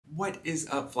What is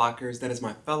up, Flockers? That is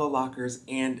my fellow Lockers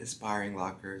and aspiring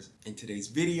Lockers. In today's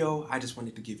video, I just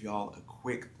wanted to give y'all a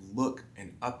quick look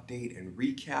and update and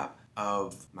recap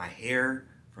of my hair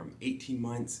from 18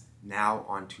 months now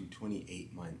on to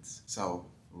 28 months. So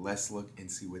let's look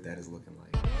and see what that is looking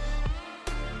like.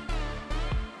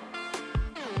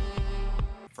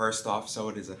 First off, so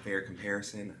it is a fair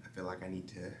comparison. I feel like I need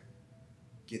to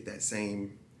get that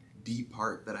same deep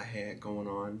part that I had going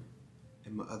on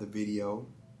in my other video.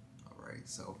 Alright,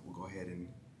 so we'll go ahead and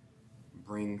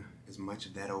bring as much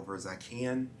of that over as I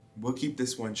can. We'll keep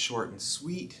this one short and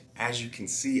sweet. As you can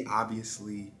see,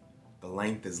 obviously, the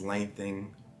length is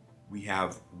lengthening. We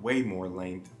have way more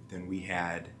length than we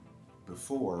had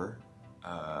before.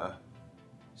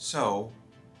 So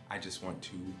I just want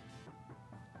to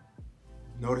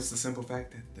notice the simple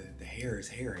fact that the hair is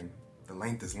hairing. The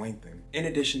length is lengthening. In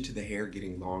addition to the hair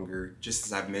getting longer, just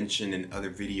as I've mentioned in other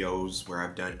videos where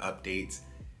I've done updates,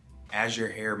 as your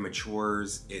hair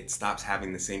matures, it stops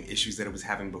having the same issues that it was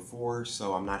having before.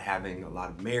 So I'm not having a lot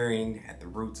of marrying at the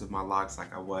roots of my locks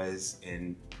like I was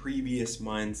in previous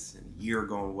months and a year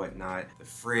ago and whatnot. The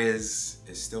frizz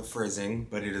is still frizzing,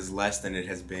 but it is less than it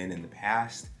has been in the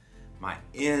past. My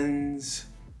ends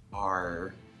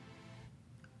are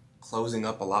closing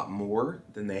up a lot more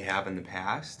than they have in the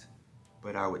past,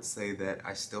 but I would say that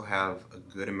I still have a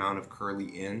good amount of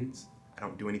curly ends. I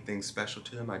don't do anything special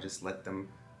to them. I just let them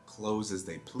close as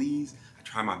they please. I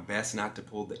try my best not to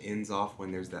pull the ends off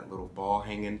when there's that little ball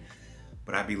hanging,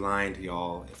 but I'd be lying to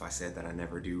y'all if I said that I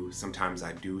never do. Sometimes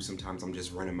I do. Sometimes I'm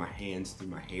just running my hands through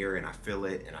my hair and I feel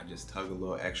it and I just tug a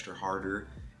little extra harder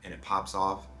and it pops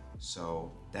off.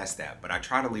 So that's that. But I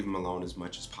try to leave them alone as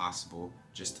much as possible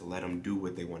just to let them do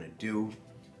what they want to do.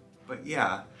 But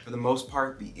yeah, for the most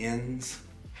part, the ends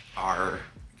are,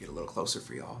 get a little closer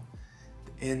for y'all.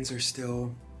 The ends are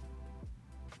still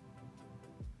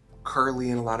curly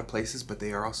in a lot of places, but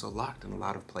they are also locked in a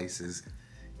lot of places.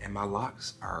 And my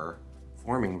locks are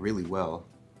forming really well.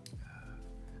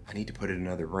 I need to put in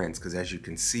another rinse because as you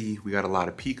can see, we got a lot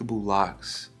of peekaboo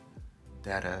locks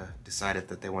that decided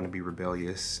that they want to be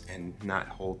rebellious and not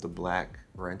hold the black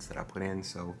rinse that I put in.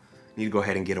 So I need to go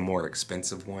ahead and get a more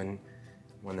expensive one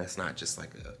that's not just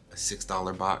like a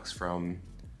 $6 box from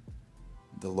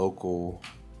the local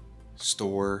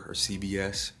store or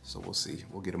CVS. So we'll see.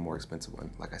 We'll get a more expensive one,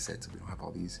 like I said, so we don't have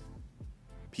all these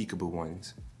peekaboo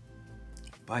ones.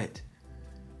 But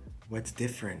what's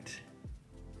different?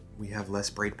 We have less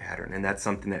braid pattern, and that's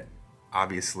something that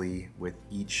obviously with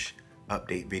each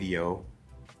update video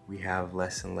we have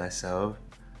less and less of.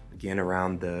 Again,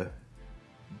 around the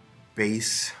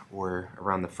base or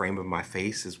around the frame of my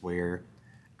face is where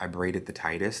I braided the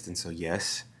tightest, and so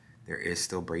yes, there is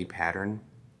still braid pattern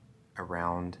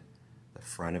around the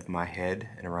front of my head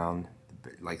and around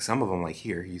like some of them, like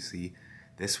here you see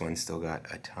this one still got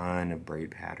a ton of braid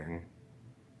pattern,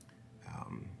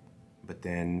 but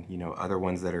then you know other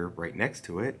ones that are right next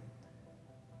to it,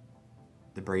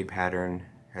 the braid pattern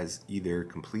has either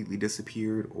completely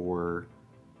disappeared or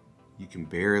you can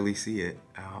barely see it.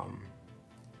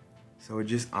 So it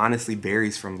just honestly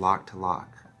varies from lock to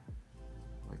lock.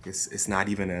 Like it's not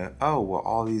even a, oh, well,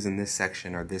 all these in this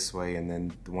section are this way and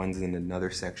then the ones in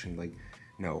another section, like,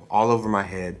 no, all over my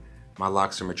head, my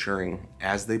locks are maturing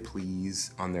as they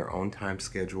please on their own time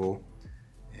schedule.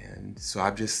 And so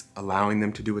I'm just allowing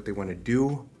them to do what they want to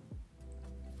do.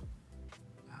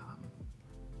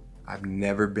 I've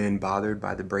never been bothered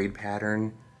by the braid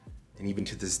pattern. And even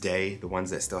to this day, the ones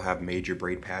that still have major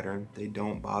braid pattern, they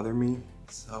don't bother me.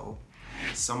 So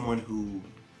someone who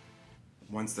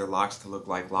wants their locks to look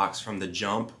like locks from the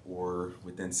jump or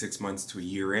within 6 months to a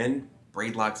year in,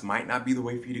 Braidlocs might not be the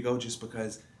way for you to go just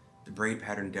because the braid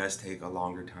pattern does take a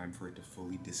longer time for it to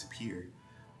fully disappear.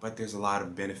 But there's a lot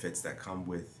of benefits that come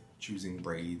with choosing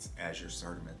braids as your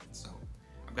starter method. So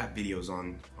I've got videos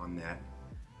on that.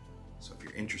 So if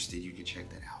you're interested, you can check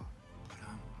that out. But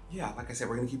yeah, like I said,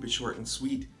 we're gonna keep it short and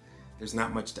sweet. There's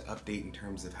not much to update in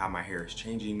terms of how my hair is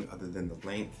changing other than the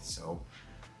length. So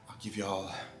I'll give y'all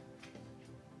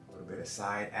a little bit of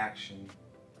side action.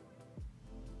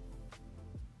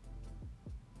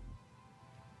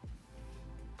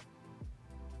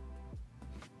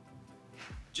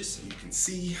 Just so you can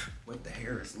see what the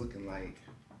hair is looking like.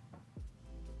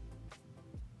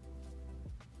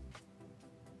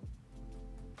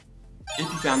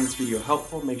 If you found this video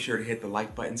helpful, make sure to hit the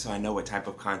like button so I know what type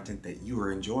of content that you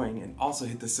are enjoying, and also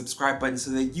hit the subscribe button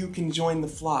so that you can join the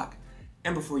flock.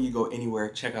 And before you go anywhere,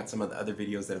 check out some of the other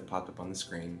videos that have popped up on the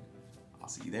screen. I'll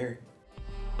see you there.